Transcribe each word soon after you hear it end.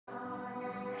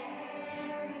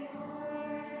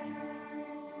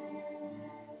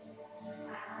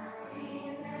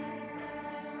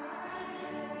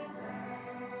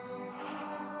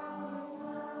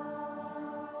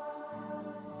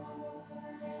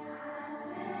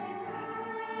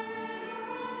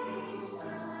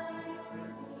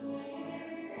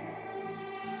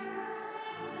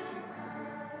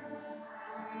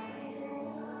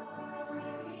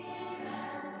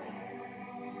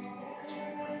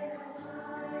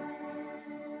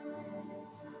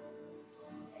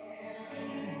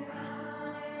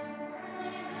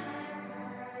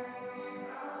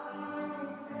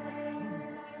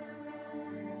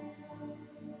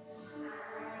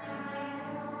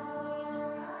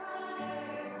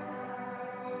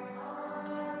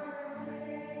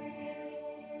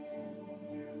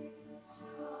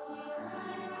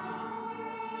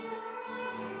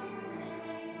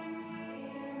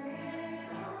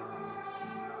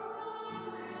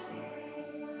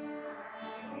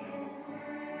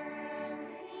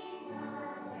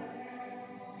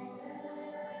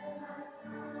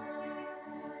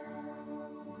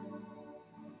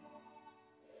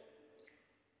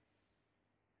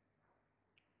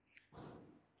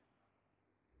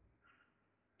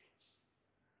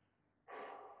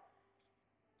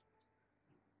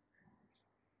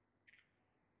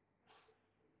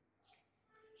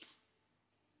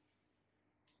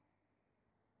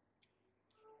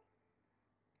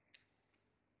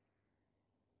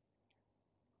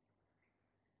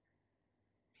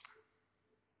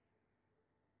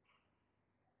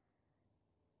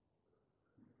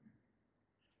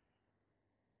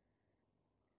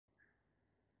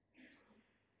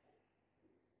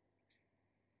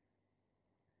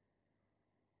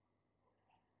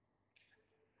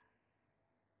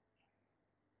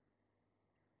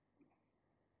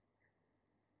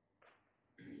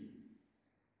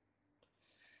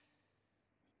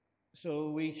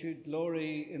So we should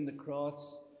glory in the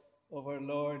cross of our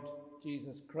Lord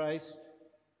Jesus Christ,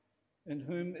 in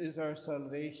whom is our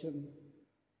salvation,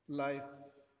 life,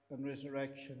 and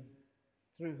resurrection,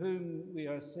 through whom we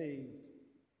are saved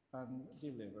and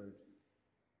delivered.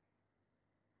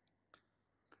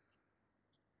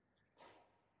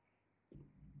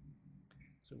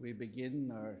 So we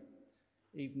begin our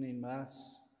evening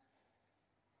Mass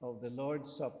of the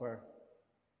Lord's Supper.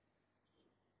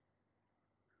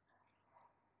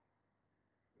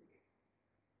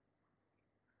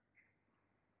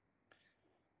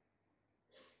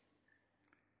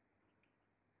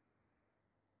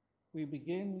 We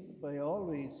begin by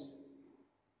always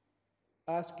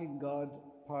asking God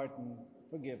pardon,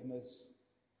 forgiveness,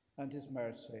 and his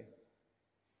mercy.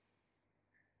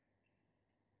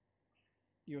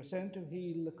 You are sent to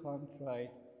heal the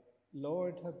contrite.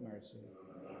 Lord, have mercy.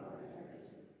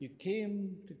 You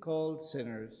came to call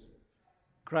sinners.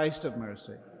 Christ, have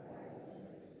mercy.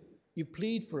 You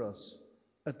plead for us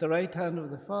at the right hand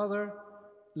of the Father.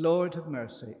 Lord, have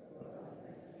mercy.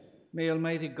 May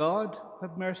Almighty God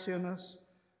have mercy on us,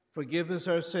 forgive us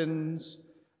our sins,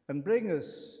 and bring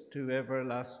us to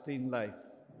everlasting life.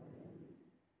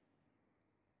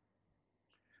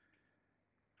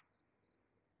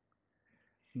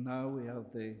 Now we have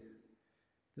the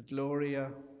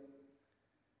Gloria,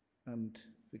 and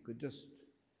we could just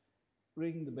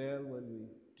ring the bell when we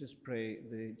just pray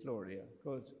the Gloria,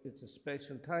 because it's a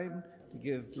special time to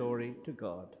give glory to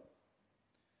God.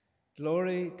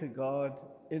 Glory to God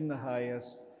in the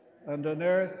highest, and on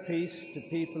earth peace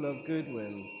to people of good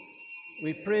will.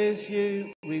 We praise you,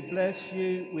 we bless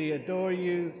you, we adore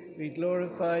you, we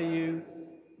glorify you.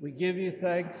 We give you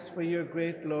thanks for your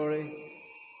great glory.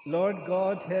 Lord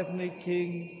God, heavenly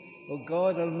King, O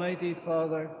God, almighty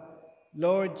Father,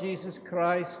 Lord Jesus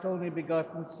Christ, only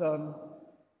begotten Son,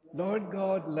 Lord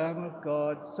God, Lamb of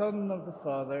God, Son of the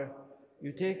Father,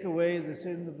 you take away the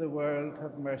sins of the world,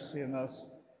 have mercy on us.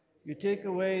 You take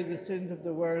away the sins of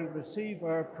the world, receive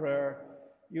our prayer.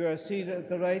 You are seated at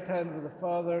the right hand of the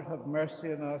Father, have mercy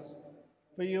on us.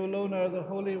 For you alone are the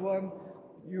Holy One,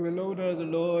 you alone are the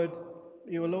Lord,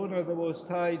 you alone are the Most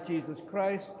High, Jesus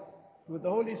Christ, with the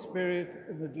Holy Spirit,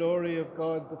 in the glory of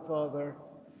God the Father.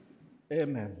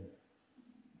 Amen.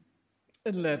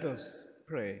 And let us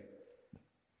pray.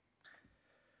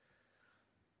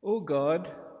 O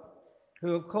God,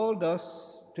 who have called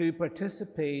us to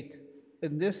participate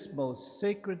in this most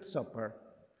sacred supper,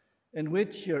 in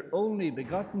which your only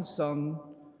begotten Son,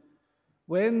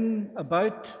 when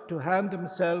about to hand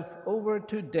himself over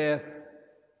to death,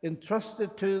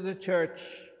 entrusted to the Church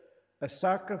a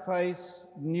sacrifice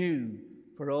new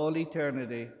for all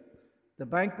eternity, the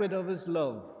banquet of his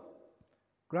love,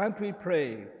 grant, we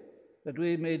pray, that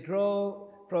we may draw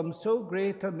from so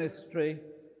great a mystery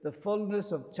the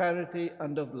fullness of charity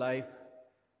and of life,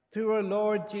 through our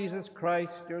Lord Jesus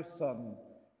Christ, your Son,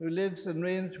 who lives and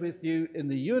reigns with you in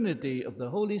the unity of the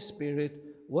Holy Spirit,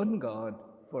 one God,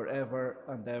 forever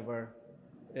and ever.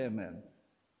 Amen.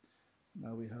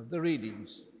 Now we have the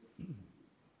readings.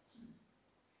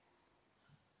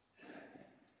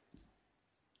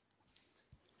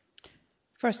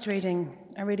 First reading,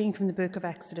 a reading from the book of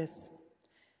Exodus.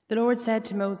 The Lord said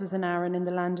to Moses and Aaron in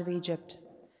the land of Egypt,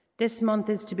 "This month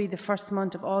is to be the first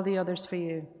month of all the others for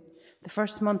you, the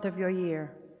first month of your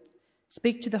year.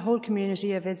 Speak to the whole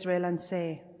community of Israel and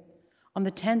say, on the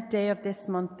 10th day of this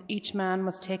month, each man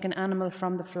must take an animal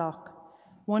from the flock,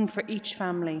 one for each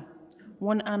family,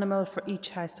 one animal for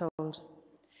each household.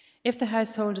 If the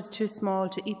household is too small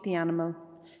to eat the animal,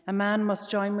 a man must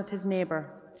join with his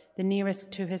neighbour, the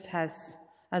nearest to his house,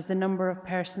 as the number of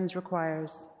persons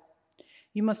requires.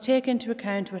 You must take into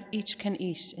account what each can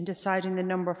eat in deciding the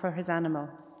number for his animal.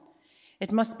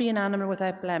 It must be an animal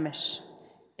without blemish,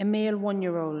 a male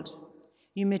 1-year-old.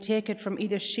 You may take it from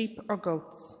either sheep or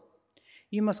goats.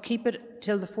 You must keep it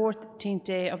till the 14th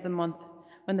day of the month,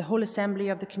 when the whole assembly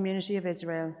of the community of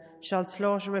Israel shall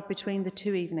slaughter it between the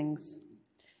 2 evenings.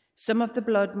 Some of the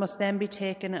blood must then be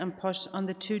taken and put on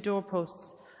the 2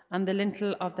 doorposts and the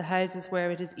lintel of the houses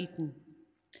where it is eaten.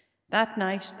 That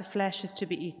night the flesh is to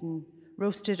be eaten,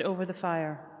 roasted over the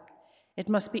fire. It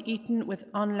must be eaten with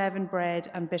unleavened bread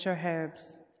and bitter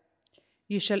herbs.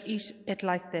 You shall eat it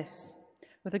like this,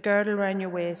 with a girdle round your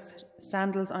waist,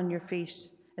 sandals on your feet,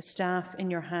 a staff in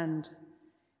your hand.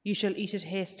 You shall eat it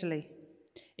hastily.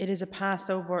 It is a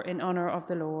Passover in honour of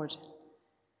the Lord.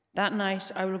 That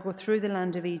night I will go through the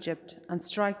land of Egypt and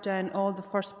strike down all the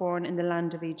firstborn in the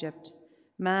land of Egypt,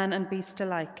 man and beast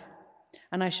alike,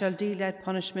 and I shall deal out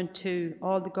punishment to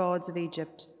all the gods of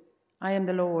Egypt. I am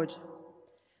the Lord.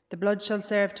 The blood shall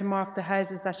serve to mark the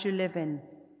houses that you live in.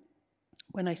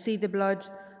 When I see the blood,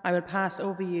 I will pass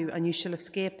over you, and you shall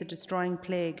escape the destroying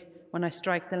plague when I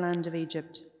strike the land of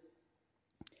Egypt.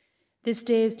 This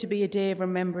day is to be a day of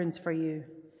remembrance for you,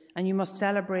 and you must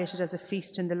celebrate it as a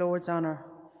feast in the Lord's honour.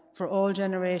 For all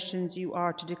generations you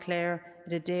are to declare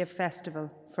it a day of festival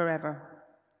forever.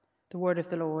 The word of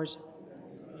the Lord.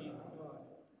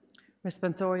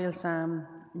 Responsorial Psalm.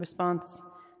 Response.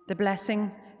 The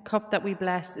blessing cup that we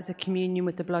bless is a communion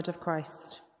with the blood of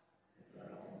Christ.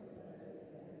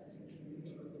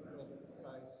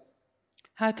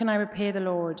 How can I repay the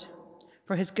Lord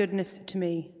for his goodness to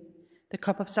me? The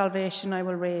cup of salvation I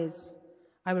will raise.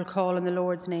 I will call on the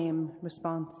Lord's name.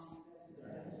 Response.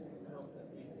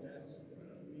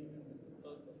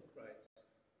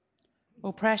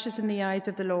 O precious in the eyes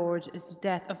of the Lord is the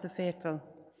death of the faithful.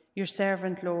 Your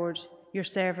servant, Lord, your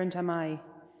servant am I.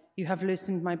 You have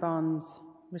loosened my bonds.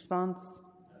 Response.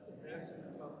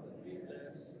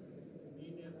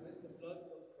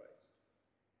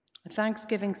 A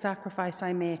thanksgiving sacrifice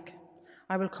I make.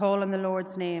 I will call on the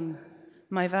Lord's name.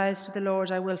 My vows to the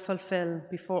Lord I will fulfill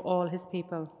before all his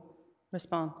people.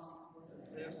 Response.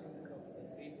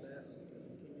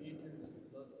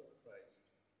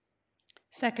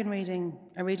 Second reading,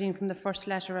 a reading from the first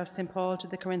letter of St. Paul to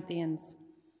the Corinthians.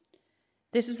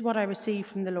 This is what I received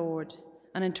from the Lord,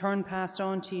 and in turn passed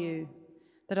on to you,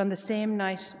 that on the same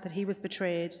night that he was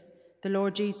betrayed, the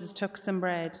Lord Jesus took some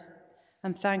bread,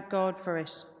 and thanked God for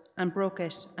it, and broke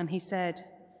it, and he said,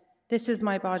 "This is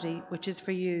my body, which is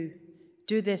for you.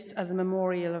 Do this as a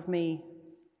memorial of me."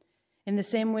 In the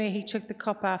same way he took the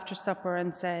cup after supper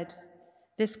and said,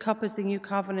 "This cup is the new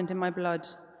covenant in my blood.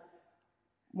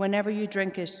 Whenever you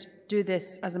drink it, do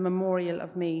this as a memorial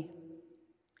of me.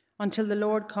 Until the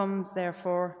Lord comes,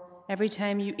 therefore, every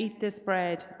time you eat this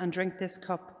bread and drink this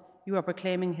cup, you are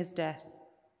proclaiming his death."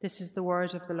 This is the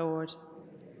word of the Lord.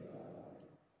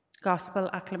 Gospel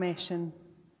acclamation.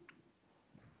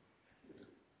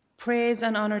 Praise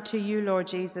and honour to you, Lord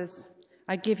Jesus.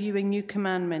 I give you a new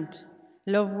commandment.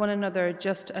 Love one another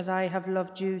just as I have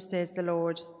loved you, says the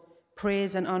Lord.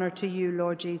 Praise and honour to you,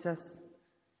 Lord Jesus.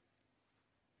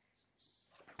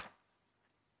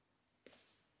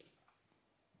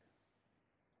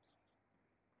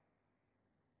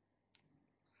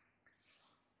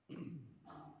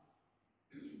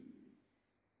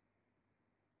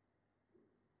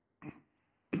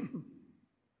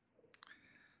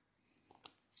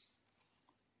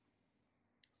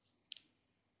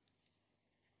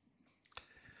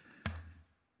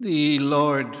 The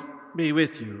Lord be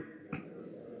with you.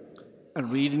 A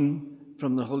reading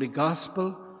from the Holy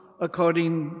Gospel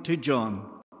according to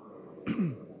John.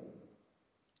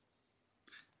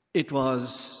 It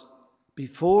was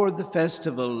before the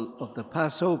festival of the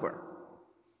Passover,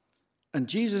 and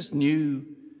Jesus knew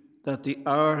that the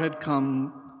hour had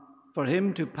come for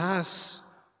him to pass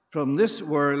from this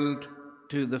world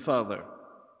to the Father.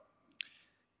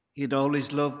 He had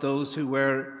always loved those who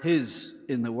were his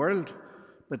in the world,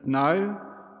 but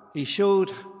now he showed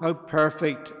how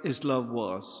perfect his love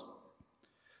was.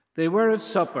 They were at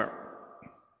supper,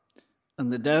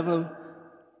 and the devil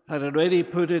had already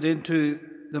put it into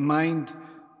the mind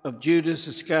of Judas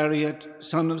Iscariot,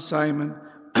 son of Simon,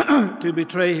 to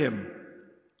betray him.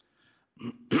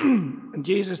 And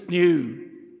Jesus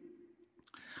knew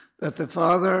that the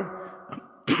Father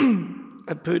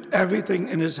had put everything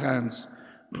in his hands,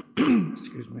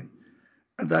 excuse me,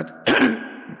 and that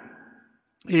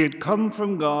he had come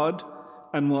from God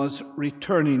and was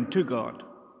returning to God.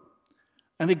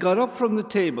 And he got up from the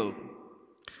table.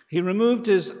 He removed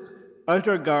his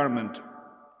outer garment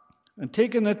and,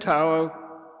 taking a towel,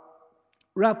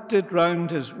 wrapped it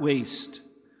round his waist.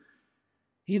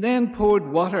 He then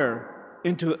poured water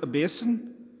into a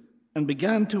basin and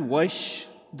began to wash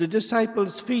the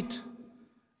disciples' feet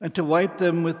and to wipe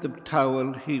them with the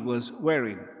towel he was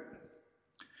wearing.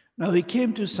 Now he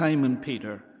came to Simon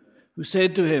Peter, who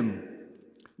said to him,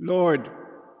 "Lord,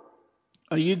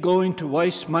 are you going to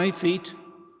wash my feet?"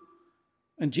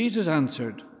 And Jesus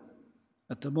answered,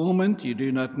 "At the moment you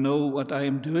do not know what I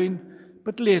am doing,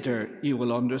 but later you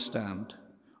will understand."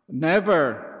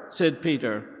 "Never," said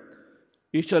Peter,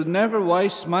 "you shall never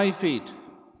wash my feet."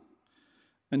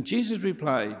 And Jesus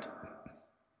replied,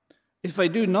 "If I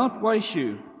do not wash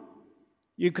you,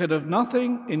 you could have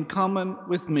nothing in common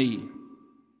with me."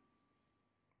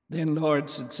 "Then, Lord,"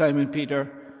 said Simon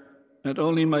Peter, "not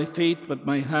only my feet, but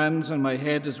my hands and my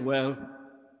head as well."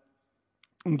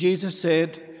 And Jesus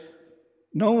said,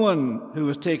 "No one who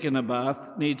has taken a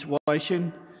bath needs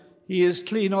washing. He is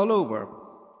clean all over.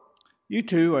 You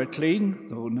too are clean,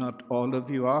 though not all of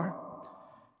you are."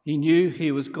 He knew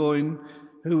who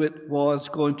it was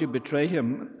going to betray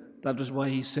him, That was why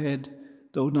he said,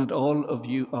 though not all of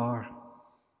you are.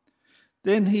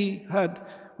 Then when he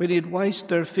had washed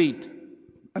their feet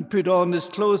and put on his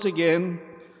clothes again,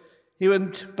 he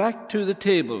went back to the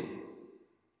table.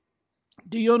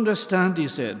 Do you understand, he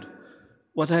said,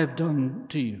 what I have done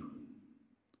to you?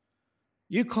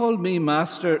 You called me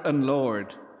Master and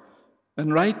Lord,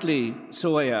 and rightly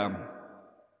so I am.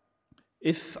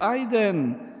 If I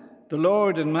then, the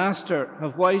Lord and Master,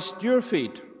 have washed your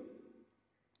feet,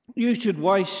 you should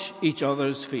wash each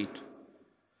other's feet.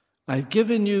 I've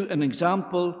given you an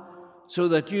example so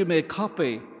that you may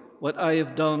copy what I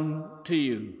have done to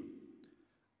you.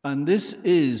 And this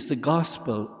is the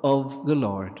gospel of the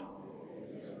Lord.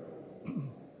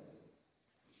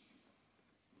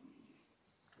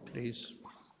 Please.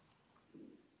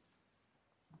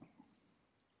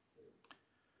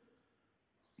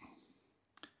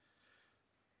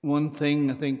 One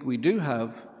thing I think we do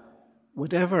have,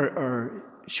 whatever our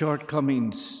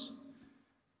shortcomings,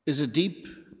 is a deep,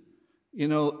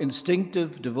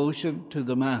 instinctive devotion to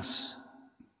the Mass.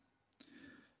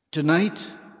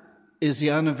 Tonight is the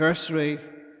anniversary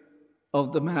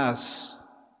of the Mass.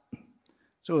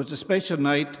 So it's a special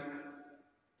night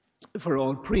for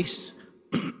all priests,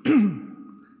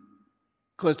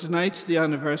 because tonight's the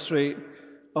anniversary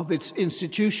of its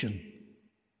institution.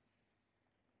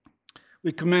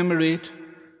 We commemorate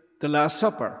the Last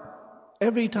Supper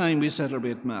every time we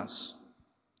celebrate Mass.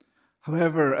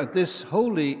 However, at this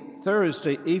Holy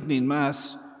Thursday evening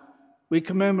Mass, we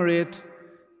commemorate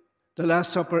the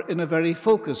Last Supper in a very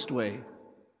focused way.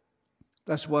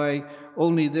 That's why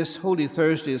only this Holy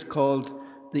Thursday is called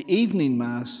the evening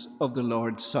Mass of the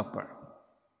Lord's Supper.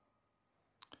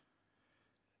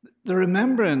 The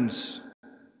remembrance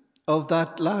of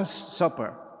that Last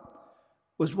Supper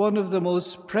was one of the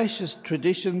most precious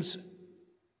traditions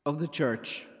of the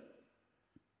Church.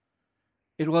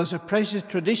 It was a precious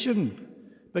tradition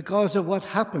because of what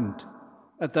happened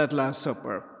at that Last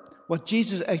Supper, what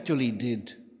Jesus actually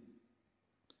did.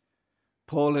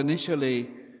 Paul initially,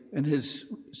 in his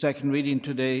second reading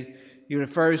today, he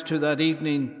refers to that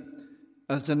evening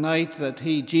as the night that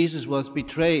Jesus was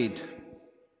betrayed.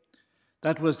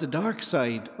 That was the dark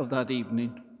side of that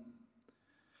evening.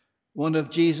 One of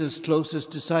Jesus'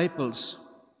 closest disciples,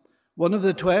 one of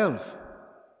the 12,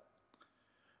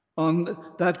 on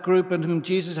that group in whom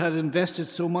Jesus had invested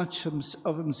so much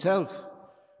of himself,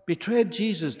 betrayed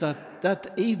Jesus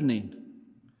that evening.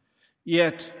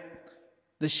 Yet,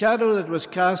 the shadow that was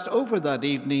cast over that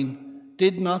evening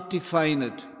did not define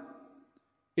it.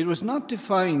 It was not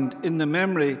defined in the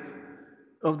memory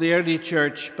of the early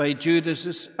church by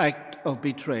Judas's act of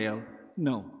betrayal.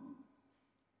 No.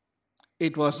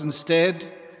 It was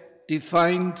instead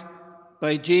defined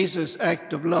by Jesus'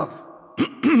 act of love.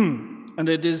 And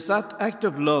it is that act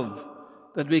of love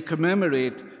that we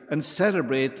commemorate and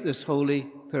celebrate this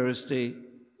Holy Thursday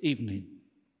evening.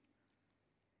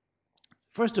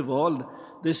 First of all,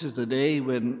 this is the day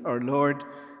when our Lord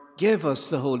gave us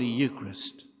the Holy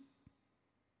Eucharist.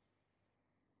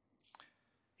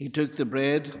 He took the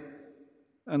bread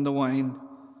and the wine,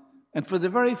 and for the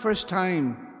very first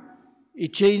time, he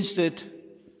changed it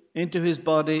into his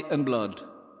body and blood.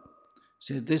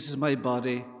 He said, "This is my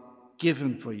body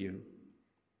given for you."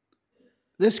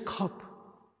 This cup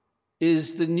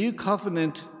is the new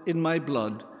covenant in my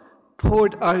blood,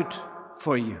 poured out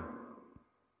for you.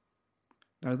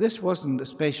 Now, this wasn't a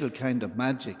special kind of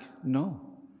magic,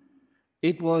 no.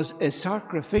 It was a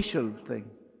sacrificial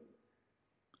thing,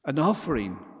 an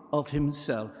offering of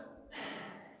himself,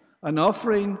 an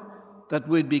offering that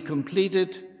would be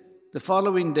completed the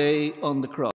following day on the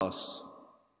cross.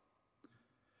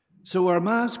 So our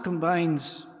Mass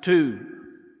combines two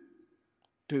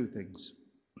things.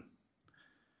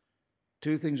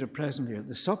 Two things are present here,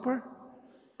 the supper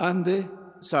and the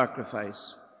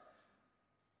sacrifice.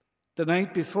 The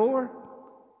night before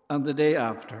and the day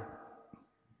after.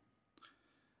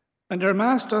 And our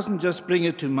Mass doesn't just bring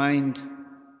it to mind,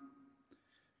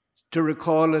 to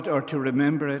recall it or to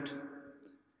remember it.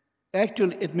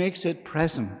 Actually, it makes it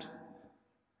present.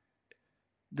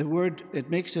 It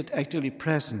makes it actually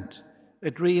present.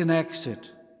 It reenacts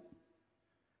it.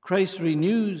 Christ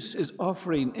renews his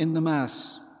offering in the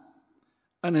Mass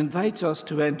and invites us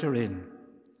to enter in.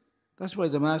 That's why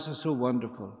the Mass is so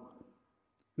wonderful.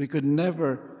 We could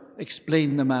never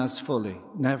explain the Mass fully,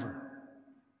 never.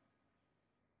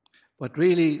 What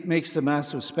really makes the Mass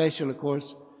so special, of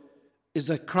course, is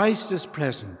that Christ is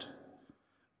present,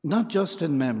 not just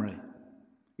in memory.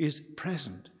 He is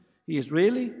present. He is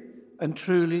really and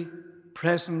truly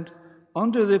present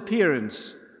under the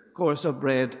appearance, of course, of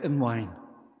bread and wine.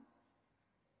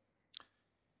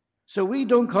 So we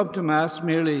don't come to Mass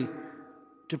merely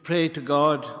to pray to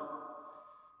God,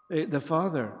 the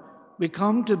Father. We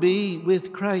come to be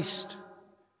with Christ,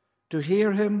 to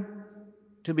hear him,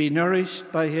 to be nourished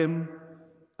by him,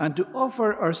 and to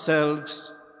offer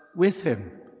ourselves with him.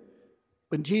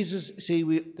 When Jesus,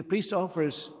 the priest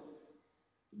offers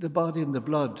the body and the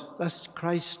blood, that's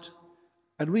Christ,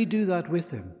 and we do that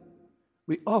with him.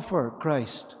 We offer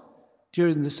Christ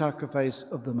during the sacrifice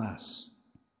of the Mass.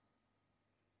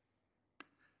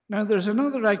 Now, there's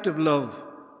another act of love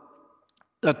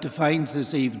that defines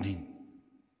this evening.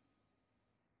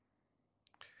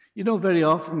 You know, very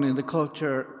often in the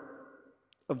culture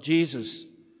of Jesus,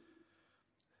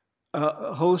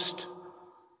 a host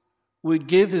would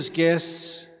give his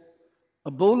guests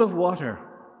a bowl of water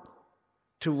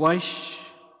to wash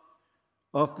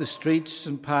off the streets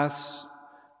and paths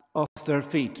off their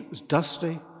feet. It was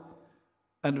dusty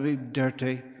and it was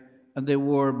dirty, and they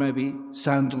wore maybe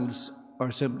sandals or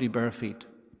simply bare feet.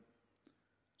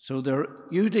 So they're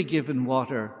usually given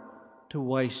water to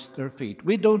wash their feet.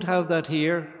 We don't have that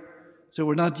here, so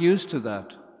we're not used to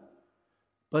that.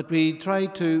 But we try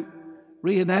to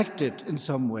reenact it in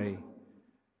some way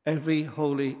every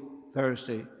Holy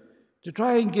Thursday to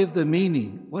try and give the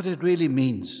meaning, what it really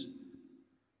means.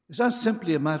 It's not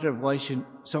simply a matter of washing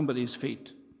somebody's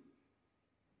feet.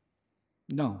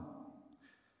 No.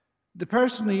 The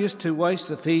person who used to wash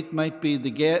the feet might be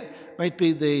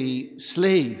the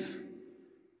slave,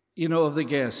 of the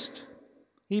guest.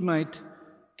 He might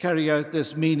carry out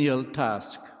this menial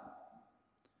task.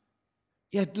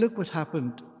 Yet look what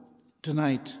happened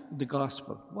tonight in the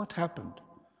Gospel. What happened?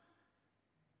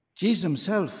 Jesus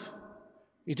himself,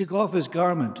 he took off his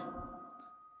garment,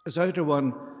 his outer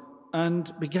one,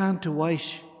 and began to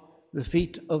wash the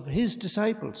feet of his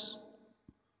disciples.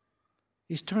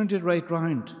 He's turned it right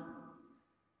round.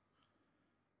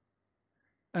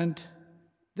 And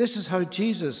this is how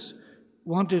Jesus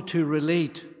wanted to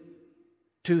relate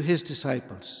to his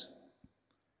disciples.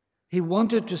 He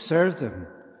wanted to serve them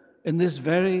in this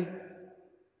very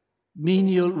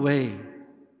menial way,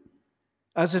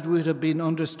 as it would have been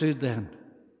understood then.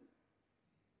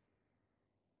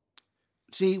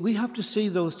 See, we have to see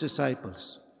those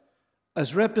disciples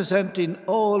as representing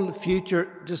all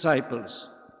future disciples.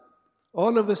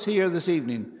 All of us here this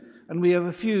evening, and we have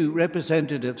a few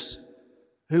representatives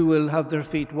who will have their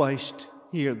feet washed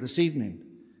here this evening.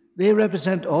 They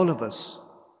represent all of us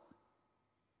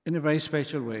in a very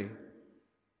special way.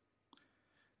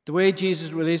 The way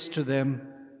Jesus relates to them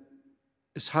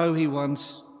is how he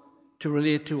wants to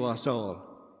relate to us all.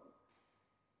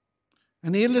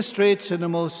 And he illustrates in a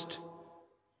most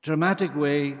dramatic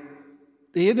way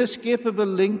the inescapable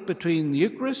link between the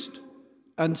Eucharist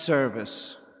and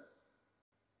service.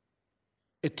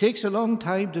 It takes a long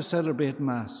time to celebrate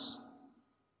Mass.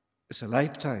 It's a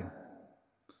lifetime.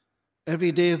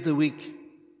 Every day of the week,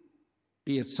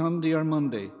 be it Sunday or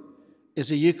Monday,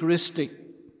 is a Eucharistic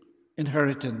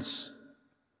inheritance.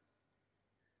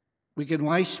 We can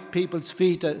wash people's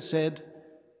feet, I said,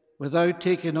 without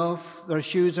taking off their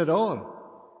shoes at all.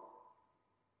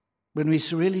 When we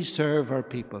really serve our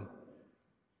people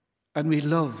and we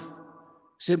love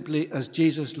simply as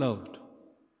Jesus loved.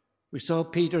 We saw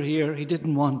Peter here, he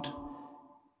didn't want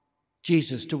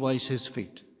Jesus to wash his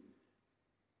feet.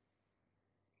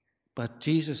 But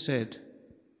Jesus said,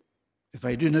 if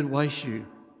I do not wash you,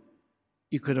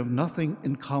 you could have nothing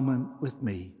in common with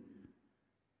me.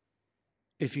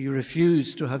 If you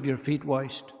refuse to have your feet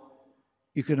washed,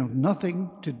 you can have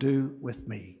nothing to do with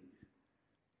me.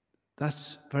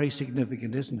 That's very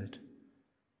significant, isn't it?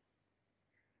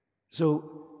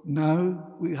 So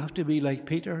now we have to be like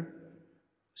Peter,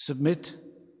 submit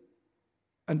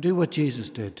and do what Jesus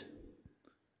did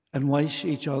and wash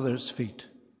each other's feet.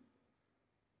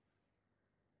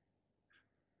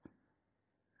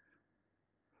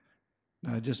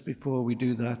 Now, just before we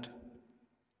do that,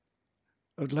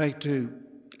 I would like to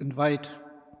invite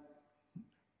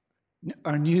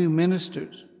our new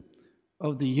ministers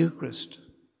of the Eucharist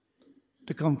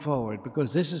to come forward,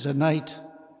 because this is a night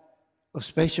of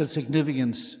special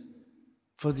significance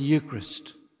for the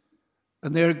Eucharist.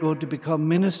 And they're going to become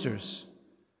ministers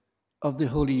of the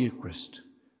Holy Eucharist,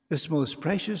 this most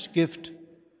precious gift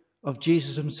of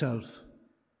Jesus himself.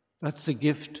 That's the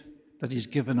gift that he's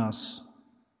given us.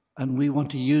 And we want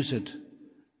to use it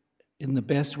in the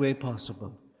best way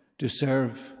possible to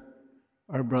serve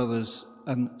our brothers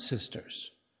and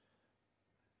sisters.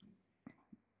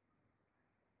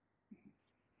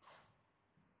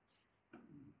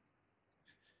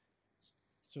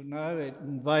 So now I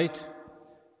invite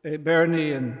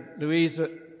Bernie and Louisa,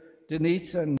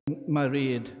 Denise and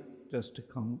Marie just to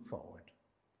come forward.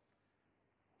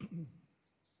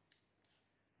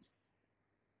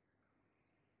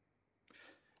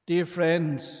 Dear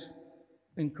friends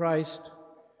in Christ,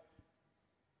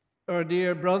 our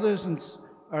dear brothers and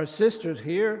our sisters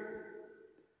here,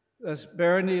 as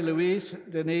Bernie, Louise,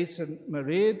 Denise, and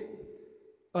Marie,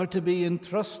 are to be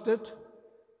entrusted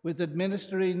with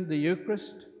administering the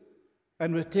Eucharist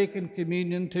and with taking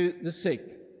communion to the sick.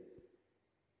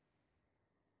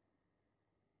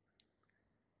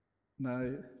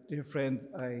 Now, dear friend,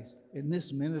 in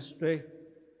this ministry,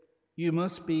 you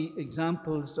must be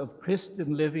examples of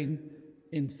Christian living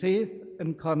in faith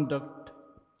and conduct.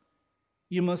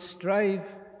 You must strive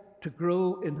to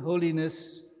grow in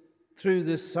holiness through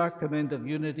this sacrament of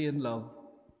unity and love.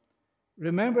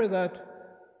 Remember that,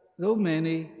 though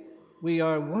many, we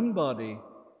are one body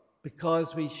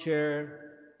because we share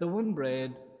the one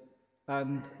bread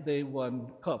and the one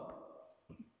cup.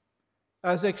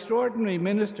 As extraordinary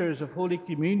ministers of Holy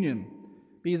Communion,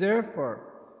 be therefore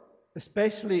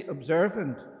especially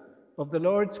observant of the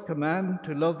Lord's command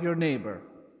to love your neighbour.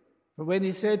 For when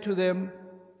he said to them,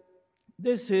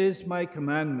 "This is my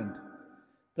commandment,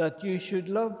 that you should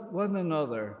love one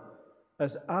another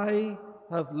as I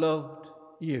have loved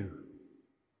you."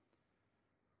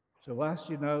 So I ask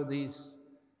you now these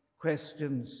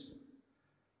questions.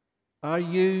 Are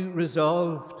you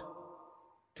resolved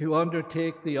to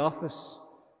undertake the office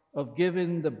of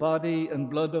giving the body and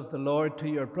blood of the Lord to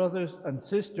your brothers and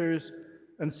sisters,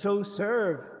 and so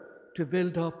serve to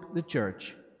build up the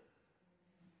church?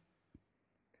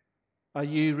 Are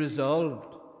you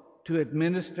resolved to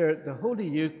administer the Holy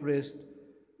Eucharist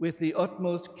with the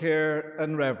utmost care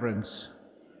and reverence?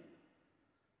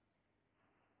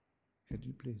 Could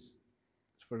you please,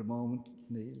 for a moment,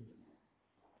 kneel?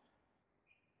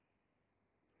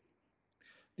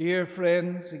 Dear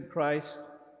friends in Christ,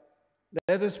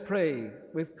 let us pray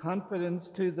with confidence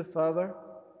to the Father.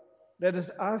 Let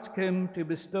us ask him to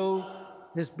bestow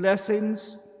his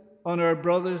blessings on our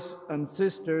brothers and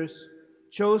sisters,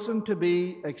 chosen to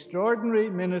be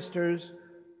extraordinary ministers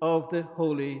of the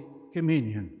Holy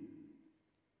Communion.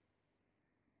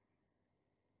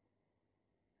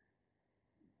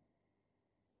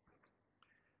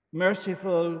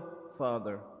 Merciful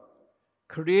Father,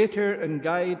 creator and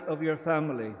guide of your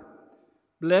family,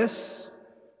 bless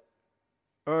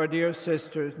our dear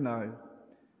sisters now.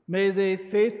 May they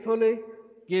faithfully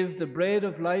give the bread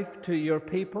of life to your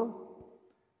people.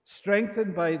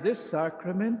 Strengthened by this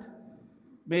sacrament,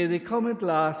 may they come at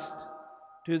last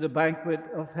to the banquet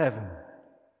of heaven.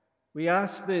 We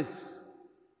ask this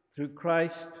through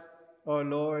Christ our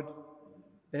Lord.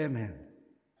 Amen.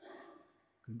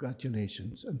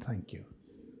 Congratulations and thank you.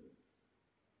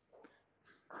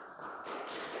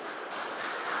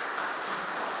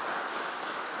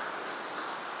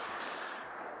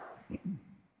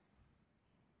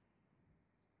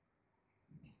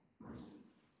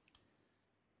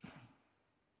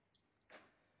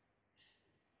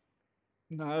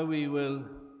 Now we will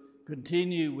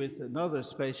continue with another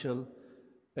special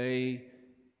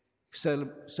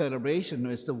celebration.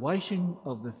 It's the washing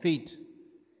of the feet,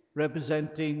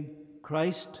 representing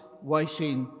Christ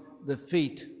washing the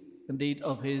feet, indeed,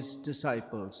 of his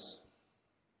disciples.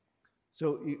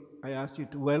 So I ask you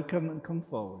to welcome and come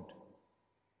forward.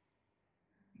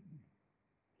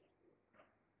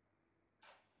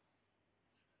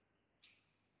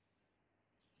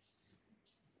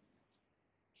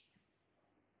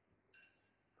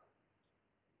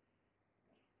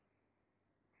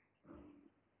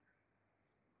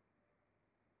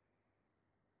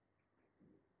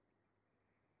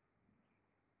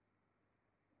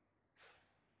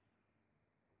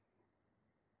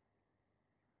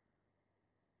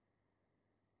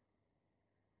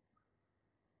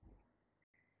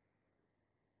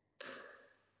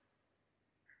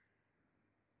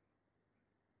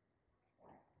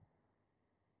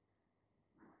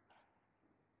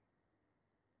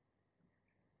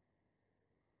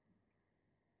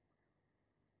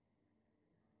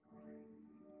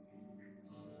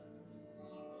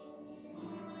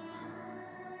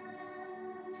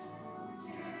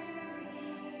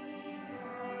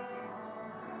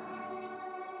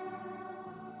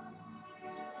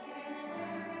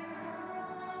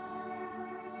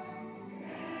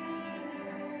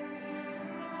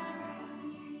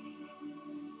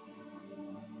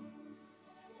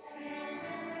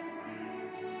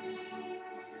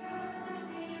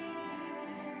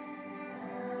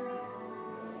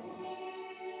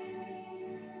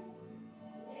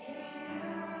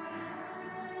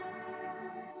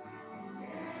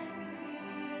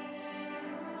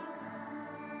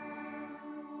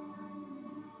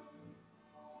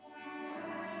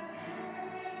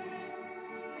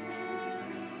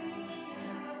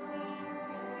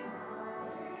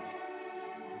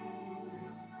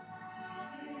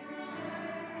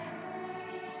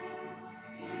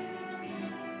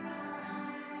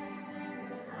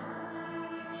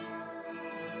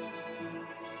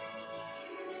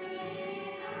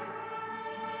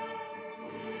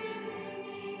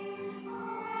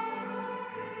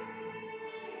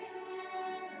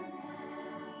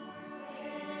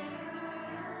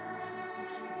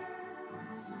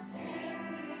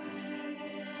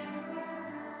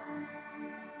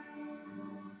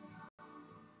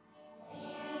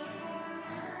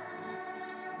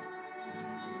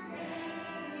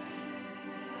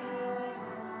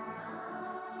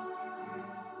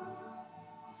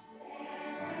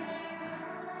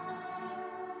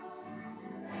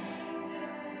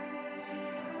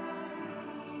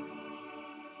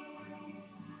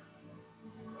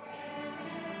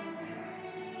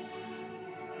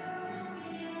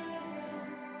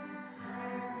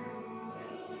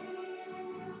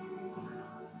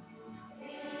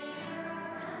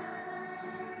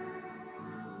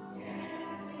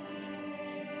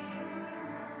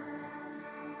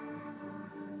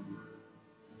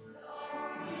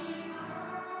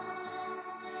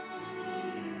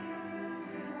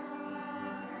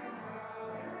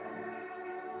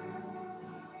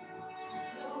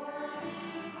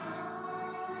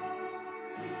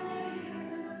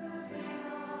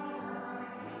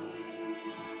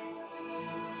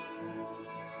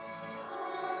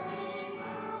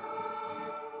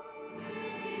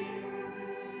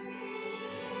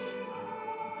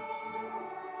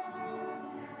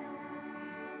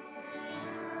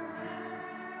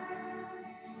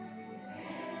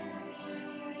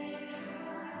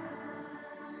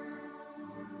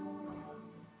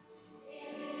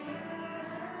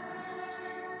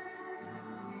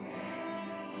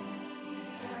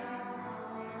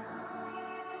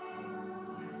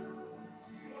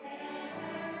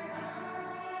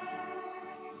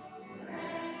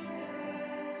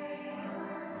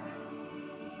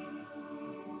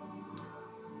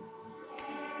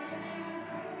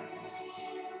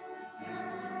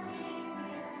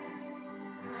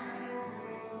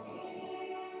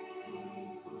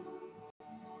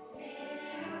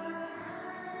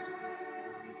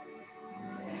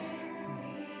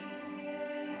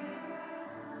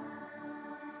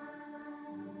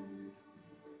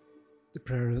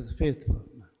 prayer of the faithful.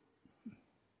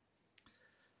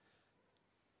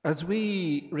 As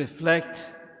we reflect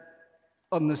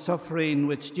on the suffering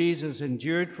which Jesus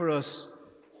endured for us,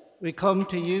 we come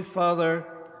to you, Father,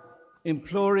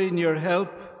 imploring your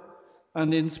help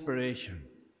and inspiration.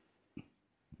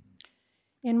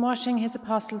 In washing his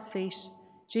apostles' feet,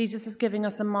 Jesus is giving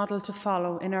us a model to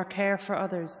follow in our care for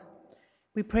others.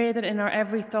 We pray that in our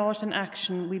every thought and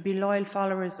action we be loyal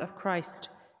followers of Christ,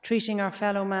 treating our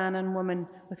fellow man and woman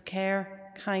with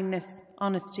care, kindness,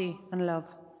 honesty, and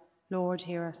love. Lord,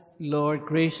 hear us. Lord,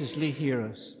 graciously hear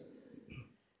us.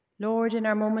 Lord, in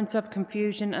our moments of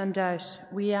confusion and doubt,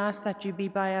 we ask that you be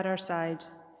by at our side.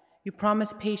 You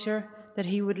promised Peter that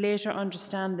he would later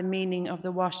understand the meaning of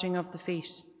the washing of the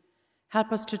feet.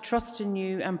 Help us to trust in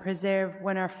you and preserve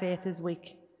when our faith is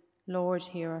weak. Lord,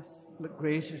 hear us.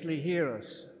 Graciously hear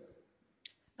us.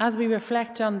 As we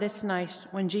reflect on this night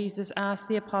when Jesus asked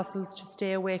the apostles to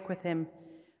stay awake with him,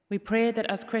 we pray that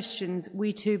as Christians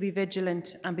we too be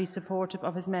vigilant and be supportive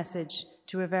of his message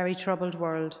to a very troubled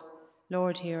world.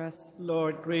 Lord, hear us.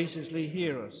 Lord, graciously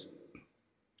hear us.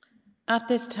 At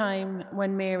this time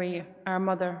when Mary, our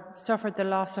mother, suffered the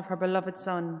loss of her beloved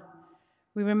son,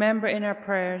 we remember in our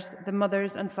prayers the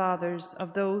mothers and fathers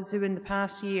of those who in the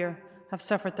past year have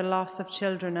suffered the loss of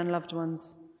children and loved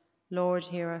ones. Lord,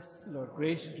 hear us. Lord,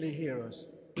 graciously hear us.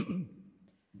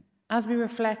 As we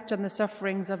reflect on the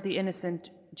sufferings of the innocent,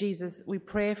 Jesus, we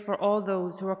pray for all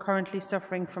those who are currently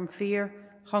suffering from fear,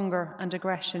 hunger, and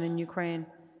aggression in Ukraine.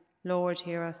 Lord,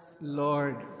 hear us.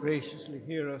 Lord, graciously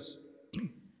hear us.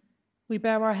 We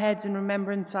bow our heads in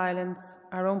remembrant silence,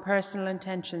 our own personal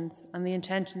intentions and the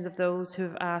intentions of those who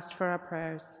have asked for our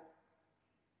prayers.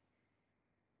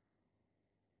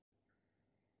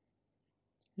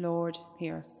 Lord,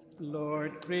 hear us.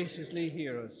 Lord, graciously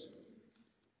hear us.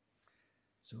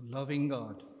 So, loving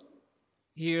God,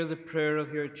 hear the prayer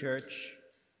of your church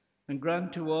and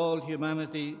grant to all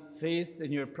humanity faith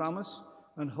in your promise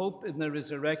and hope in the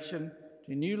resurrection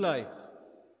to new life.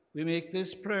 We make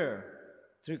this prayer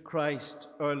through Christ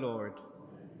our Lord.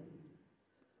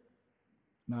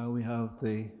 Now we have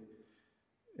the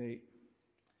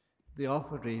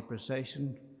offertory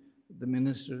procession, the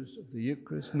ministers of the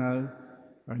Eucharist. Now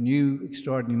our new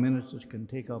extraordinary ministers can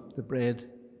take up the bread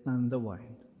and the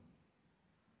wine.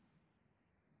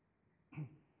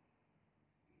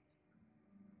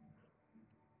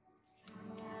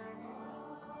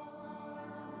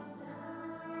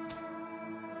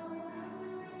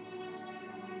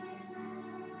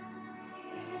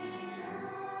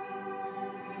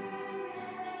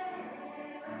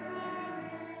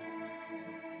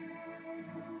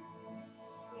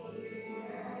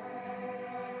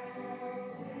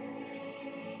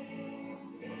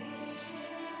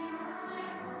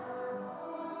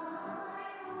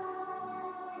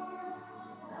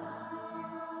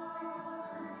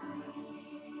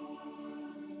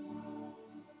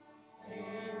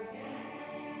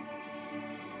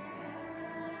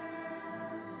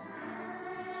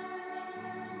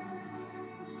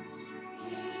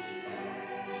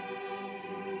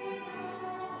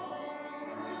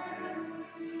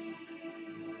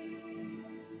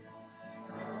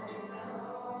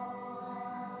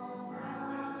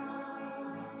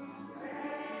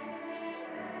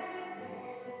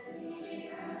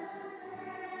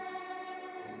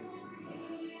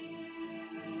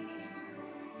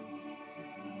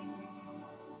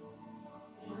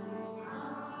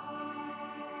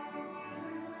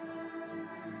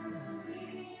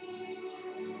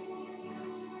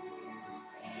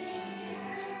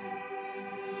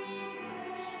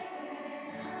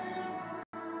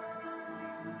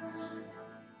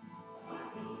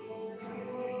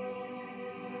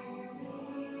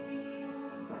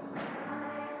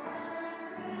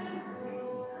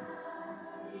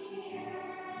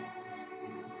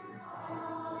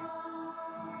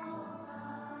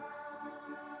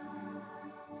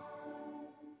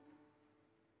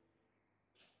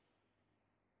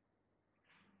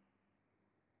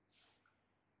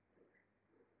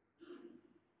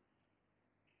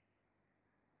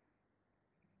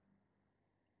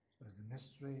 By the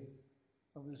mystery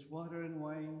of this water and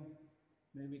wine,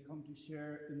 may we come to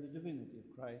share in the divinity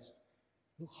of Christ,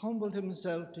 who humbled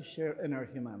himself to share in our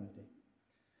humanity.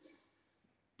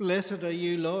 Blessed are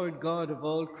you, Lord God of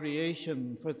all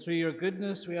creation, for through your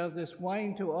goodness we have this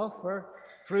wine to offer,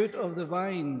 fruit of the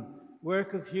vine,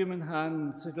 work of human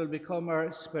hands. It will become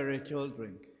our spiritual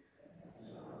drink.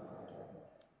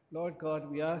 Lord God,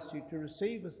 we ask you to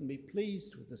receive us and be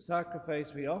pleased with the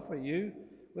sacrifice we offer you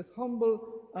with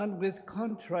humble and with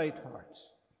contrite hearts.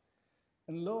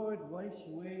 And Lord, wash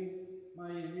away my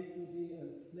iniquity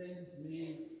and cleanse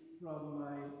me from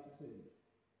my sins.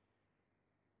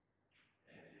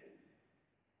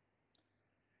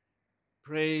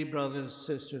 Pray, brothers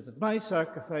and sisters, that my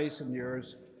sacrifice and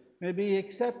yours may be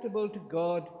acceptable to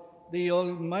God, the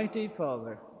Almighty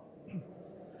Father.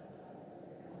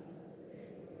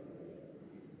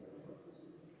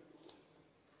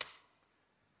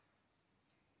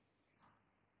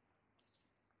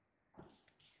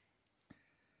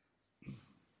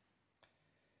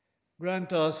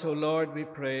 Grant us, O Lord, we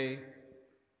pray,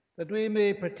 that we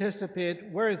may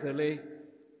participate worthily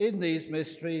in these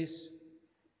mysteries.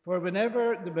 For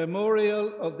whenever the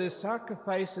memorial of this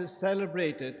sacrifice is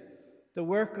celebrated, the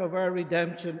work of our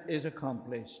redemption is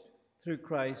accomplished through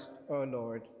Christ our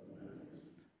Lord.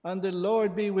 And the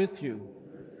Lord be with you.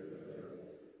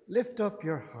 Lift up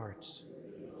your hearts.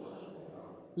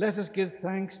 Let us give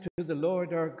thanks to the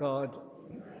Lord our God.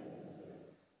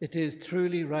 It is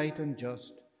truly right and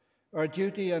just, our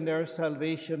duty and our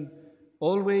salvation,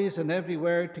 always and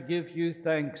everywhere to give you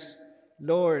thanks,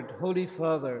 Lord, Holy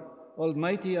Father,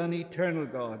 Almighty and eternal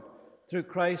God, through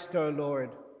Christ our Lord.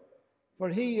 For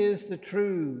he is the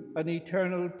true and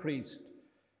eternal priest,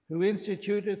 who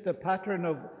instituted the pattern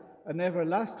of an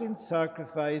everlasting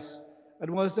sacrifice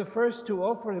and was the first to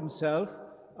offer himself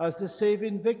as the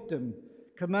saving victim,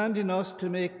 commanding us to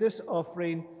make this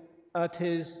offering at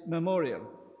his memorial.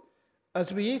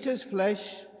 As we eat his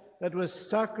flesh that was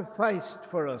sacrificed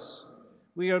for us,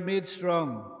 we are made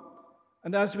strong.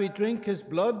 And as we drink his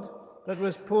blood that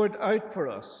was poured out for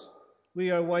us, we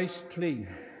are washed clean.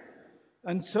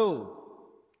 And so,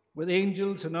 with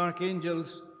angels and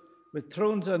archangels, with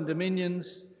thrones and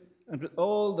dominions, and with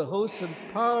all the hosts and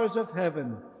powers of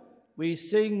heaven, we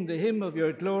sing the hymn of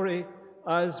your glory,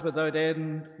 as without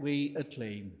end we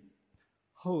acclaim.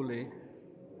 Holy,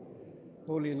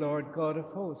 holy Lord God of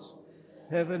hosts,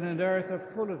 heaven and earth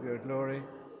are full of your glory.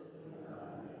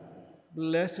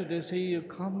 Blessed is he who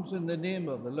comes in the name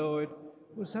of the Lord.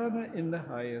 Hosanna in the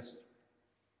highest.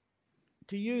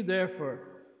 To you,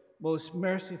 therefore, most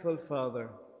merciful Father,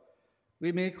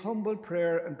 we make humble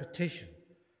prayer and petition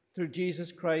through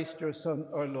Jesus Christ, your Son,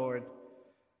 our Lord,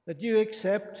 that you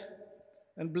accept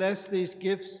and bless these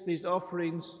gifts, these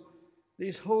offerings,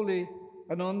 these holy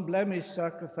and unblemished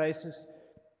sacrifices,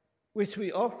 which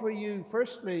we offer you,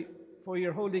 firstly, for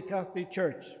your holy Catholic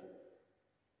Church.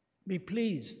 Be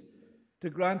pleased to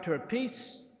grant her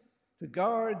peace, to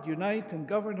guard, unite, and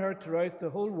govern her throughout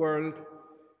the whole world,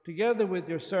 together with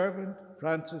your servant,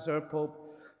 Francis, our Pope,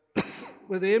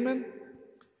 with Eamon,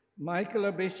 Michael,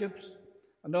 our bishops,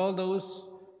 and all those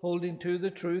holding to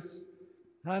the truth,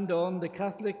 hand on the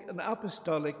Catholic and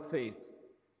Apostolic faith.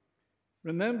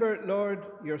 Remember, Lord,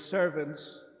 your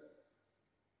servants,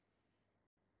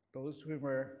 those whom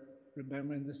we're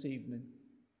remembering this evening,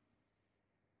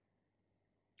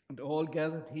 and all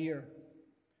gathered here,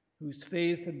 whose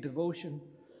faith and devotion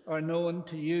are known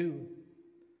to you.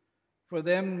 For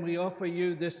them we offer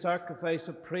you this sacrifice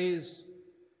of praise,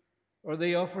 or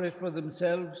they offer it for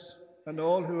themselves and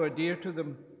all who are dear to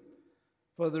them,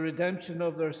 for the redemption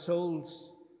of their souls,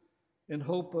 in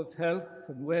hope of health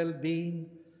and well-being,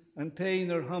 and paying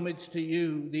their homage to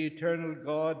you, the eternal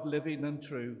God, living and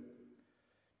true.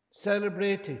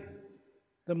 Celebrating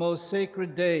the most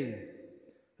sacred day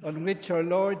on which our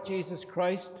Lord Jesus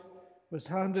Christ was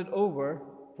handed over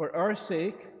for our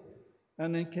sake,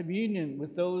 and in communion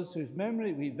with those whose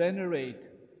memory we venerate,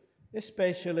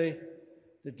 especially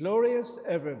the glorious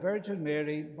ever Virgin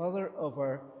Mary, Mother of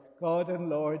our God and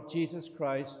Lord Jesus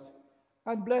Christ,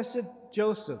 and blessed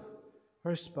Joseph,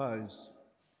 her spouse,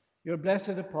 your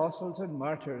blessed apostles and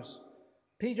martyrs,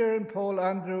 Peter and Paul,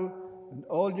 Andrew, and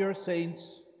all your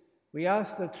saints. We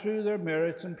ask that through their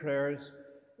merits and prayers,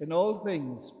 in all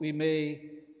things we may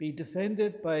be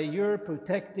defended by your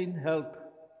protecting help.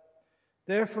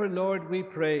 Therefore, Lord, we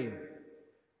pray,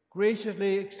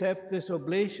 graciously accept this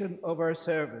oblation of our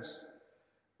service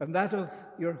and that of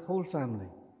your whole family,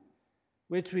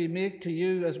 which we make to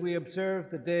you as we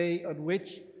observe the day on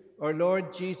which our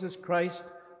Lord Jesus Christ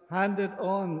handed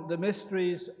on the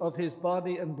mysteries of his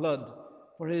body and blood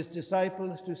for his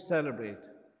disciples to celebrate.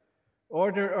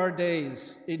 Order our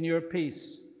days in your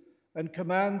peace, and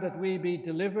command that we be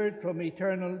delivered from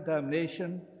eternal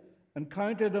damnation and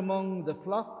counted among the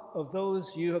flock of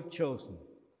those you have chosen.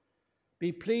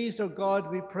 Be pleased, O God,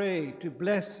 we pray, to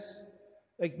bless,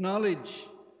 acknowledge,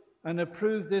 and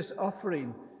approve this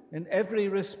offering in every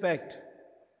respect.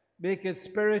 Make it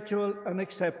spiritual and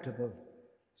acceptable,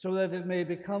 so that it may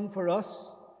become for us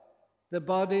the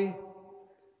body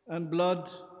and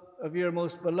blood of your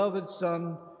most beloved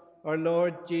Son, our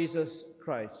Lord Jesus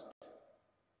Christ.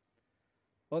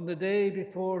 On the day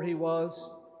before he was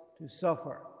to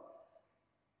suffer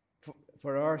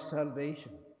for our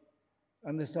salvation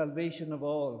and the salvation of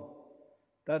all.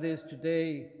 That is,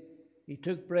 today he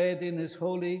took bread in his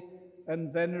holy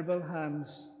and venerable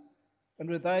hands, and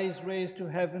with eyes raised to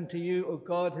heaven to you, O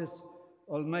God, his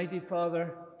almighty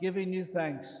Father, giving you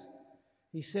thanks,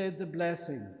 he said the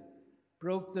blessing,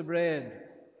 broke the bread,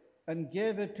 and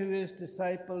gave it to his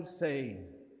disciples,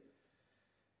 saying,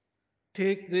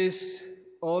 "Take this,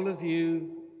 all of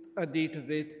you, and eat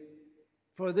of it,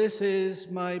 for this is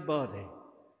my body,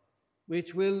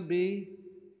 which will be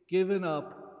given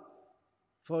up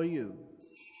for you."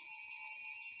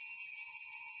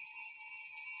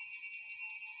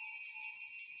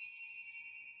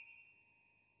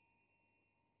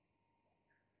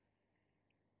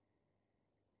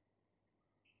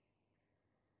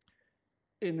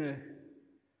 In a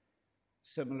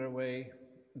similar way,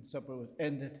 when supper was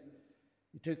ended,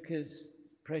 he took his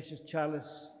precious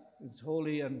chalice, his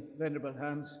holy and venerable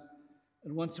hands,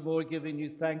 and once more giving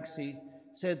you thanks, he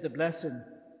said the blessing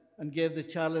and gave the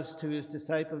chalice to his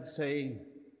disciples, saying,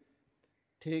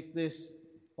 "Take this,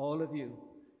 all of you,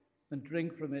 and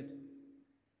drink from it,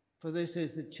 for this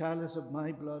is the chalice of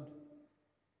my blood,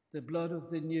 the blood of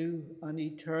the new and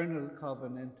eternal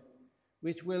covenant,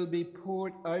 which will be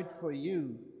poured out for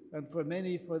you and for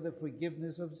many for the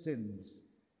forgiveness of sins.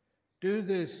 Do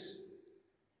this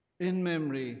in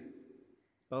memory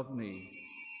of me."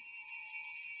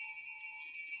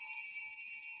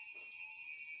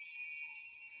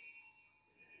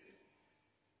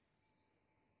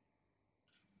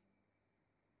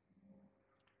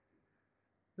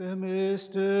 The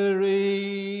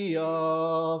mystery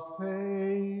of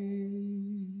faith.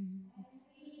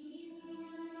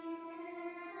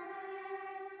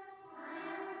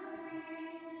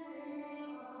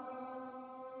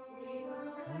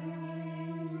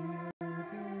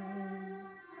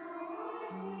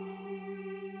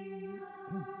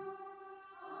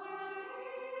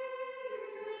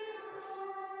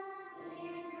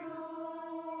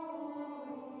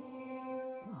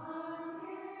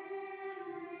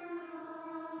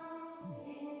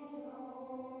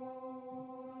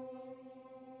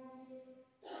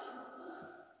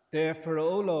 Therefore,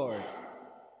 O Lord,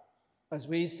 as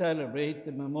we celebrate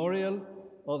the memorial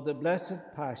of the Blessed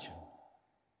Passion,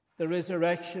 the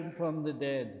resurrection from the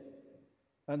dead,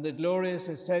 and the glorious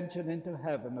ascension into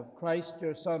heaven of Christ,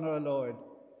 your Son, our Lord,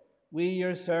 we,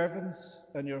 your servants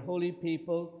and your holy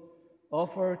people,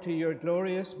 offer to your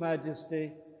glorious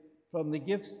majesty from the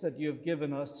gifts that you have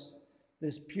given us,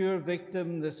 this pure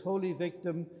victim, this holy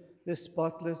victim, this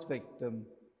spotless victim,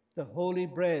 the holy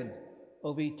bread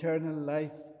of eternal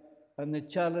life, and the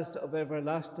chalice of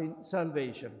everlasting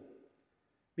salvation.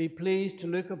 Be pleased to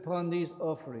look upon these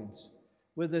offerings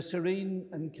with a serene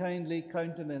and kindly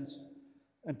countenance,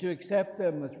 and to accept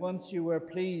them as once you were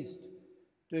pleased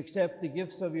to accept the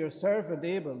gifts of your servant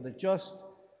Abel, the just,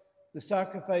 the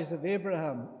sacrifice of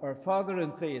Abraham, our father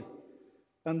in faith,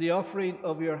 and the offering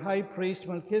of your high priest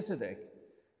Melchizedek,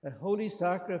 a holy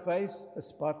sacrifice, a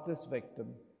spotless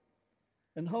victim.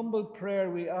 In humble prayer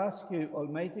we ask you,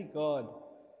 Almighty God,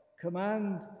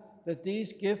 command that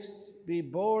these gifts be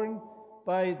borne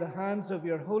by the hands of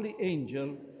your holy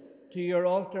angel to your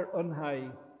altar on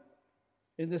high,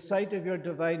 in the sight of your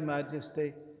divine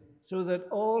majesty, so that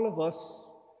all of us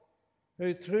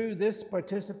who through this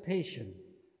participation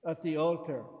at the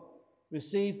altar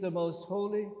receive the most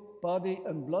holy body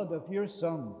and blood of your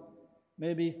Son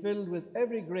may be filled with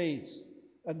every grace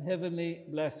and heavenly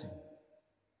blessing.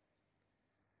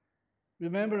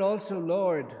 Remember also,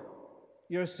 Lord,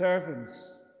 your servants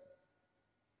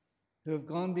who have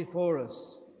gone before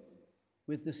us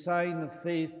with the sign of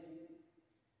faith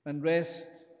and rest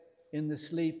in the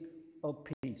sleep of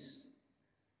peace.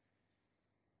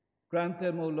 Grant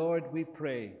them, O Lord, we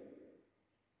pray,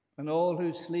 and all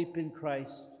who sleep in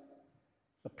Christ,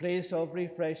 a place of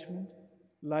refreshment,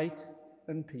 light,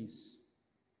 and peace.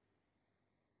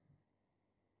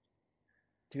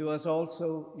 To us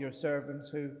also, your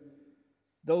servants, who,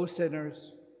 though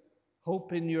sinners,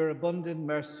 hope in your abundant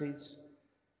mercies,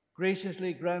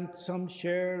 graciously grant some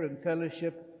share and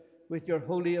fellowship with your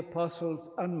holy apostles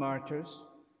and martyrs,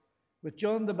 with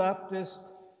John the Baptist,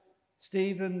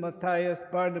 Stephen, Matthias,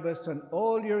 Barnabas, and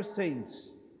all your saints.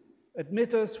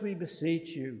 Admit us, we beseech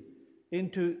you,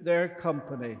 into their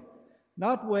company,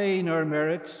 not weighing our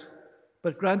merits,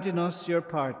 but granting us your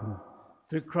pardon,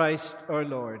 through Christ our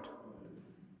Lord,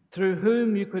 through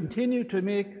whom you continue to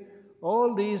make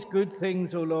all these good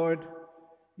things, O Lord.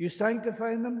 You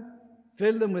sanctify them,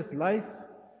 fill them with life,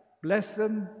 bless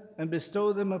them, and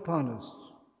bestow them upon us.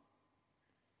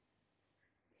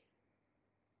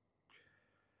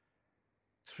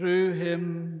 Through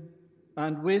him,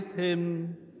 and with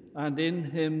him, and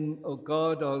in him, O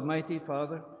God, Almighty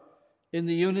Father, in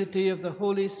the unity of the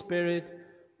Holy Spirit,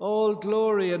 all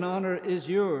glory and honor is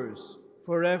yours,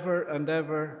 forever and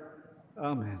ever.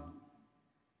 Amen.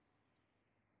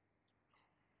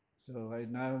 So I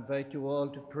now invite you all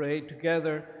to pray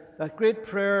together that great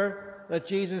prayer that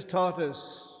Jesus taught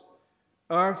us.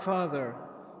 Our Father,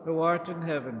 who art in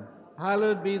heaven,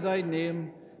 hallowed be thy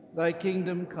name. Thy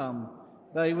kingdom come.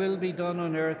 Thy will be done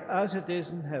on earth as it is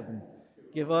in heaven.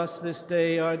 Give us this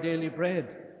day our daily bread,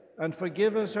 and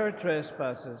forgive us our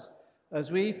trespasses,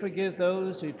 as we forgive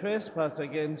those who trespass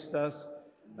against us.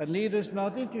 And lead us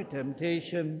not into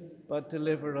temptation, but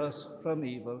deliver us from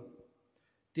evil.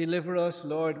 Deliver us,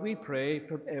 Lord, we pray,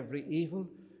 from every evil.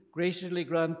 Graciously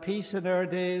grant peace in our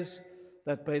days,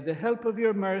 that by the help of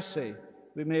your mercy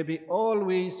we may be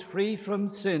always free from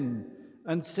sin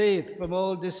and safe from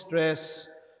all distress,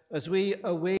 as we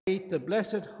await the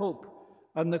blessed hope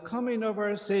and the coming of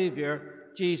our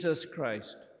Saviour, Jesus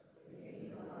Christ.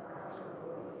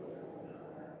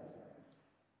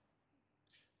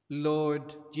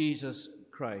 Lord Jesus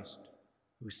Christ,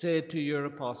 who said to your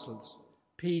apostles,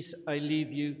 "Peace I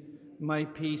leave you, my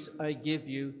peace I give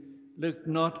you," look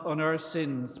not on our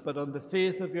sins, but on the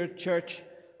faith of your church,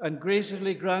 and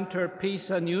graciously grant her peace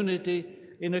and unity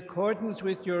in accordance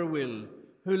with your will,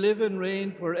 who live and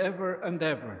reign forever and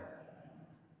ever.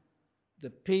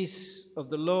 The peace of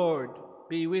the Lord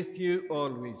be with you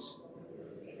always.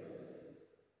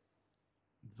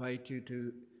 I invite you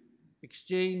to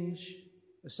exchange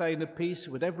a sign of peace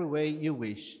whatever way you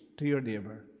wish to your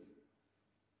neighbour.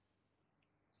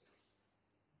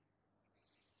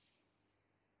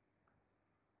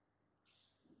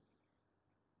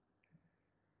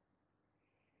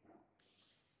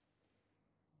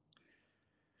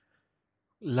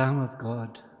 Lamb of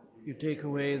God, you take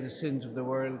away the sins of the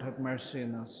world, have mercy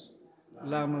on us.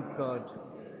 Lamb of God,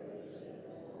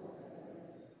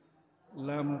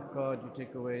 Lamb of God, you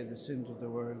take away the sins of the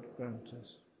world, grant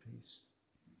us peace.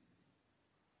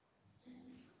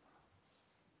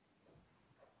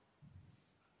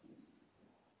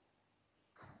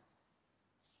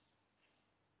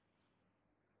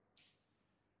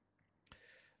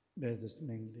 May this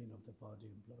mingling of the body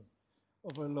and blood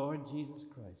of our Lord Jesus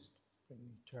Christ bring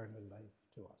eternal life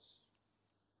to us.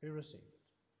 We receive it.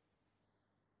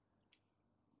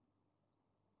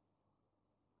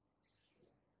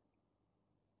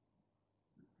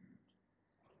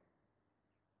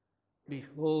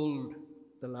 Behold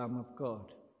the Lamb of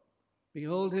God.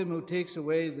 Behold him who takes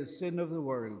away the sin of the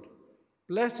world.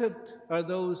 Blessed are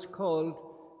those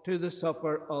called to the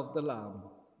supper of the Lamb.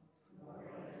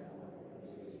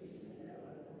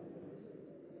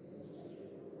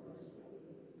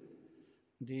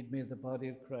 Indeed, may the body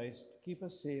of Christ keep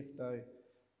us safe now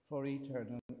for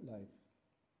eternal life.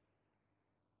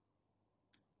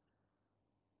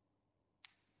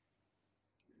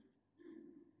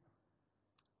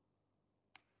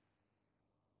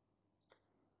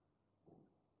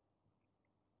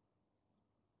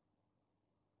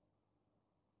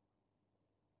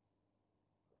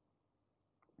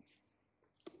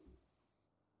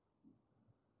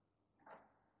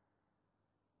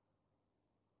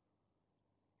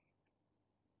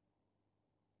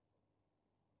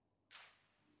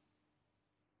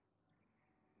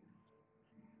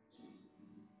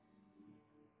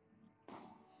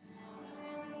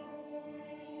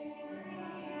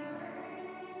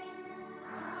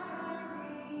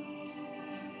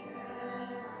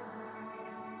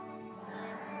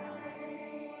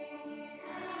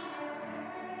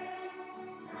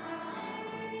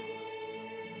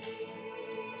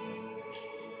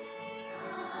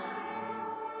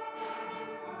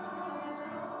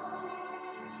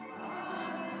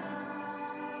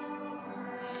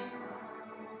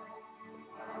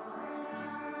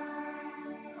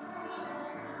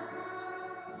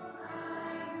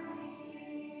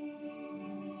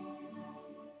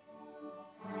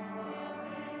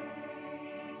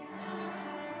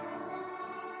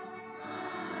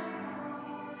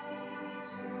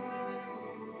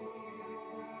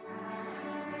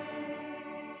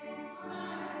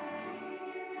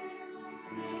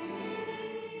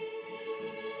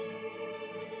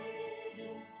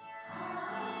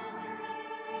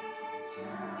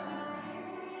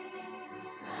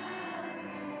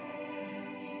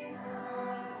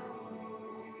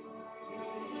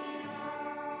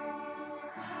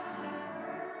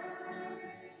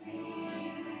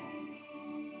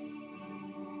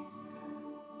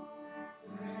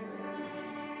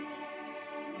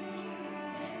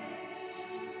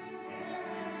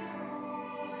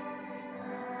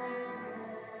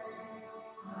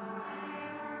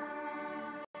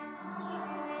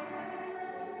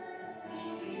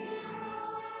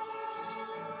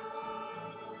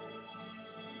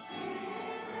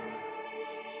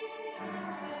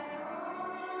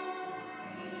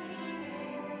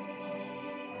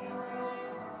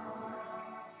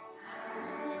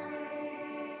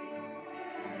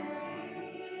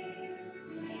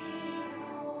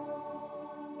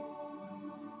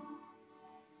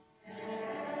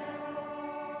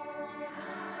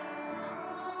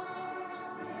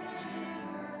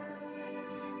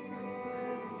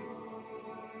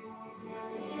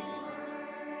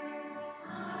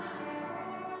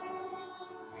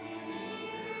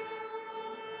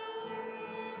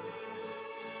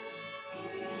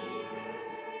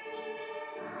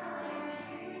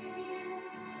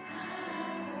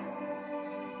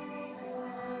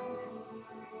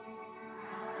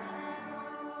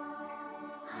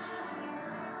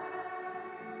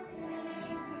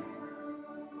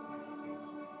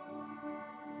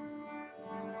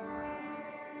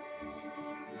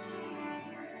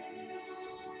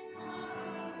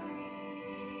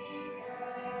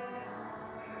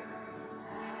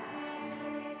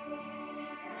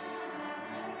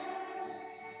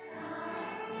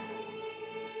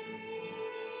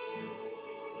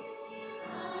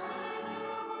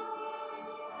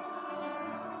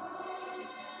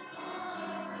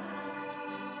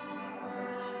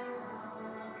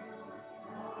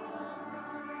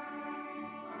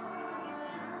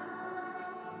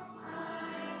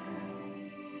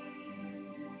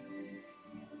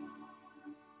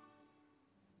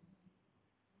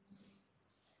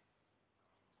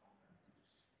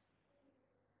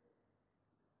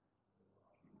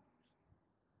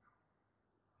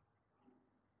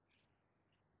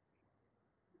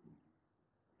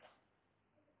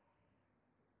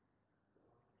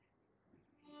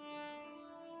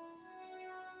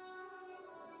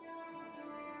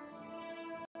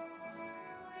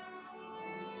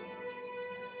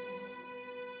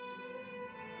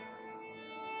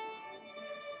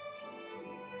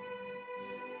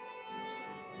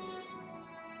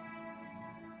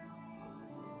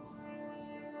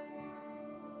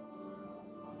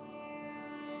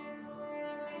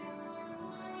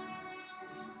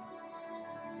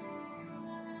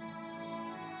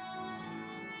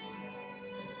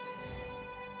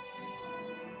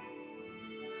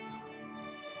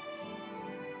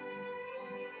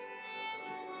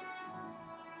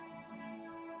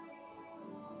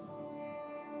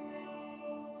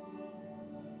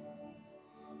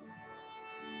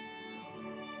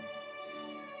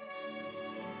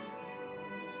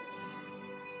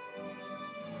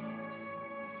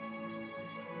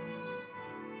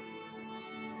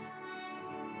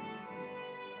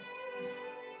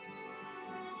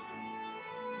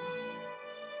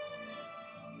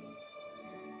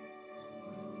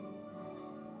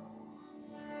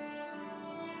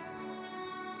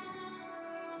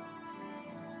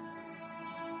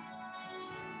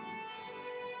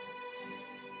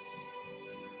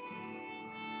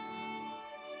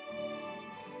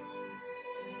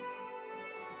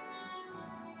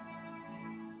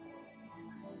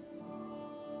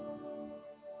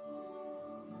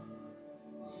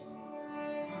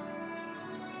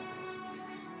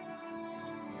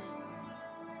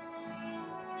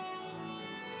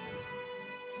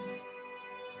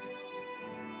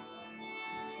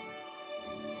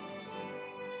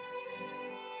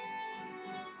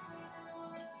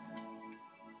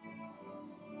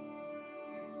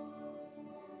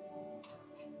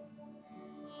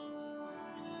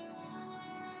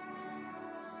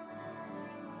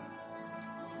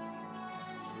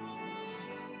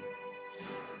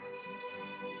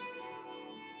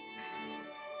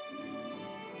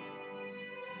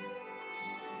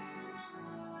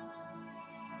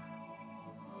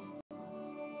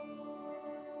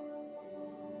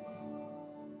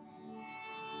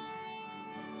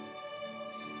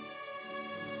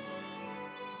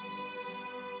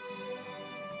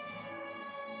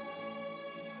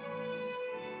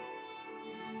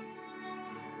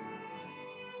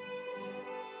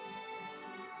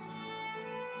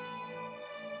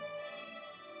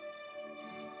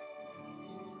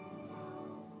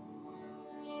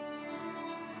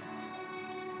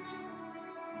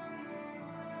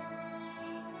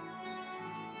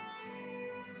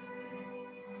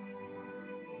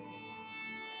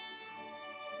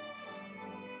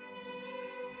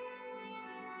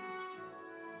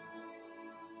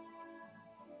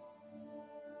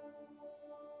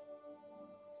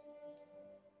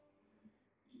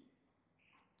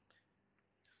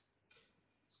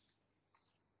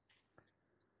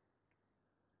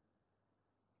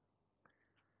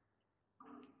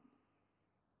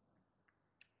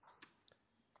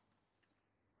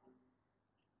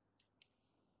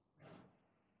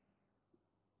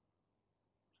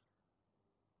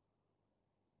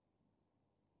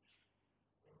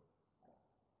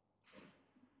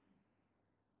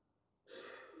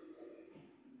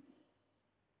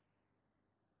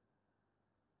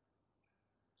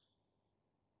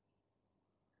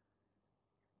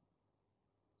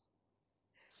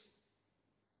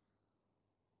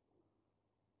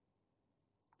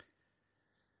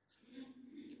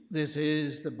 This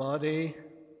is the body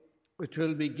which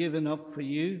will be given up for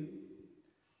you,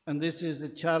 and this is the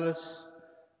chalice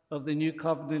of the new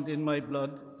covenant in my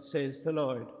blood, says the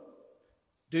Lord.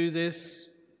 Do this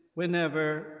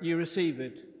whenever you receive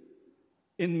it,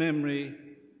 in memory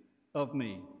of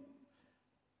me.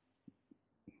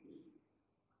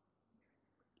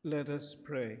 Let us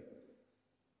pray.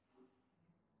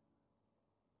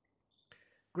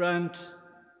 Grant,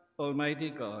 Almighty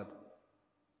God,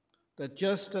 that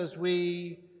just as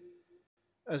we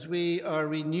are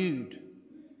renewed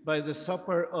by the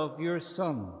supper of your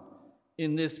Son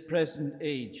in this present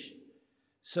age,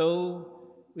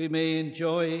 so we may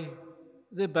enjoy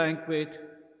the banquet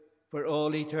for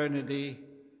all eternity,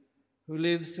 who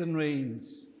lives and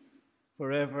reigns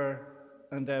forever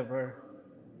and ever.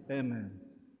 Amen.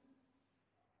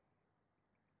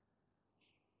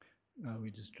 Now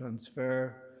we just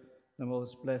transfer the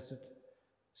most blessed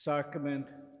sacrament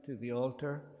to the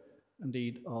altar and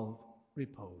eat of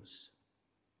repose.